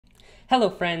Hello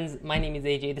friends, my name is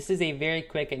AJ. This is a very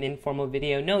quick and informal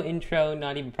video, no intro,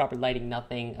 not even proper lighting,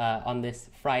 nothing on this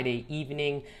Friday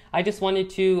evening. I just wanted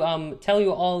to tell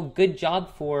you all good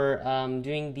job for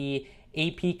doing the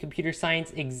AP Computer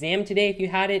Science exam today if you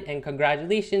had it, and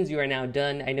congratulations, you are now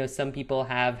done. I know some people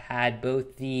have had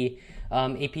both the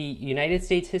AP United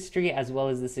States history as well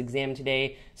as this exam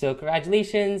today, so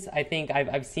congratulations. I think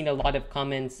I've seen a lot of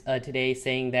comments today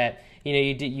saying that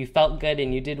you felt good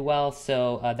and you did well,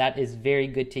 so that is very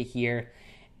good to hear.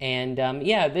 And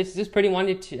yeah, this just pretty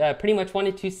much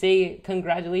wanted to say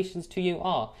congratulations to you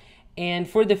all. And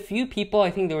for the few people, I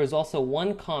think there was also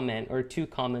one comment or two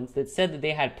comments that said that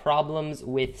they had problems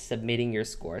with submitting your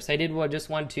score. So I did just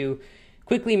want to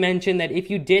quickly mention that if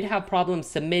you did have problems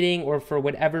submitting, or for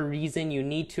whatever reason you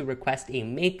need to request a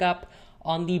makeup,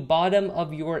 on the bottom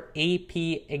of your AP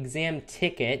exam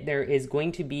ticket, there is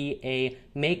going to be a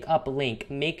makeup link.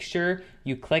 Make sure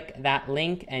you click that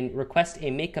link and request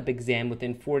a makeup exam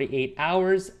within 48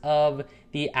 hours of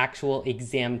the actual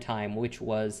exam time, which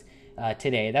was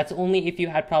today. That's only if you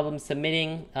had problems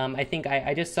submitting. I think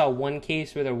I just saw one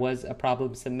case where there was a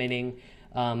problem submitting,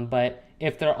 but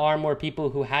if there are more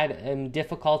people who had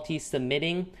difficulty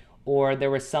submitting, or there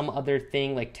was some other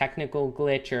thing like technical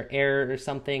glitch or error or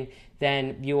something,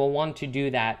 then you will want to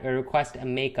do that or request a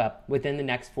makeup within the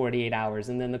next 48 hours,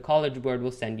 and then the College Board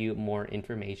will send you more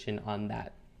information on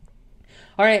that.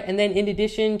 All right, and then in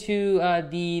addition to I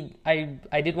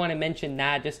did want to mention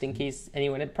that just in case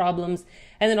anyone had problems.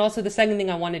 And then also the second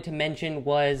thing I wanted to mention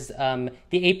was the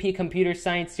AP Computer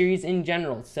Science series in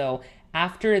general. So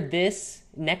after this,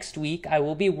 next week, I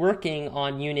will be working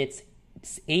on units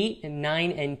 8,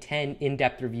 9, and 10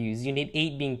 in-depth reviews. Unit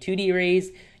 8 being 2D arrays,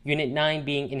 Unit 9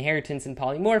 being inheritance and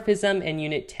polymorphism, and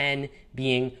Unit 10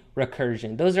 being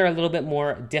recursion. Those are a little bit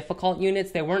more difficult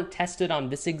units. They weren't tested on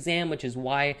this exam, which is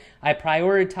why I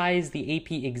prioritized the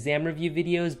AP exam review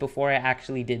videos before I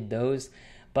actually did those.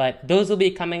 But those will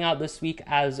be coming out this week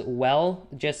as well,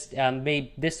 just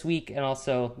maybe this week and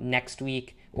also next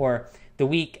week, or the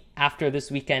week after this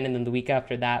weekend and then the week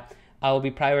after that. I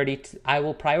will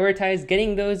prioritize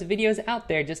getting those videos out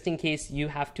there just in case you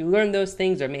have to learn those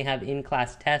things or may have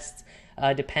in-class tests,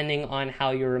 depending on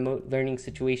how your remote learning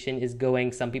situation is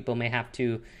going. Some people may have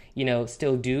to,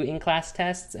 still do in-class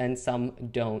tests and some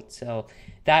don't. So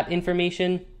that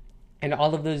information and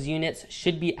all of those units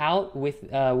should be out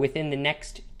within the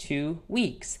next 2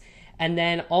 weeks. And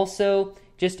then also,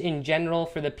 just in general,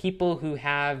 for the people who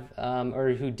have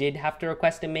or who did have to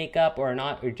request a makeup or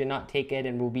did not take it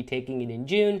and will be taking it in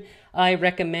June, I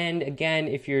recommend, again,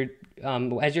 if you're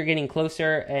as you're getting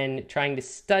closer and trying to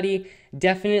study,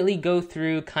 definitely go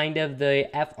through kind of the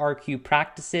FRQ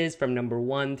practices from number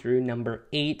 1 through number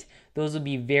 8. Those will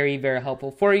be very, very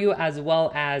helpful for you, as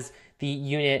well as the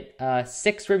Unit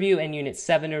 6 review and Unit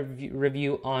 7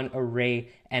 review on array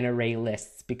and array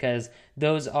lists, because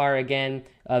those are, again,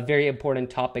 very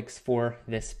important topics for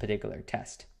this particular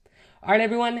test. All right,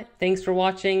 everyone, thanks for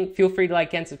watching. Feel free to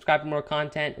like and subscribe for more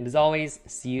content. And as always,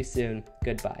 see you soon.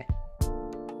 Goodbye.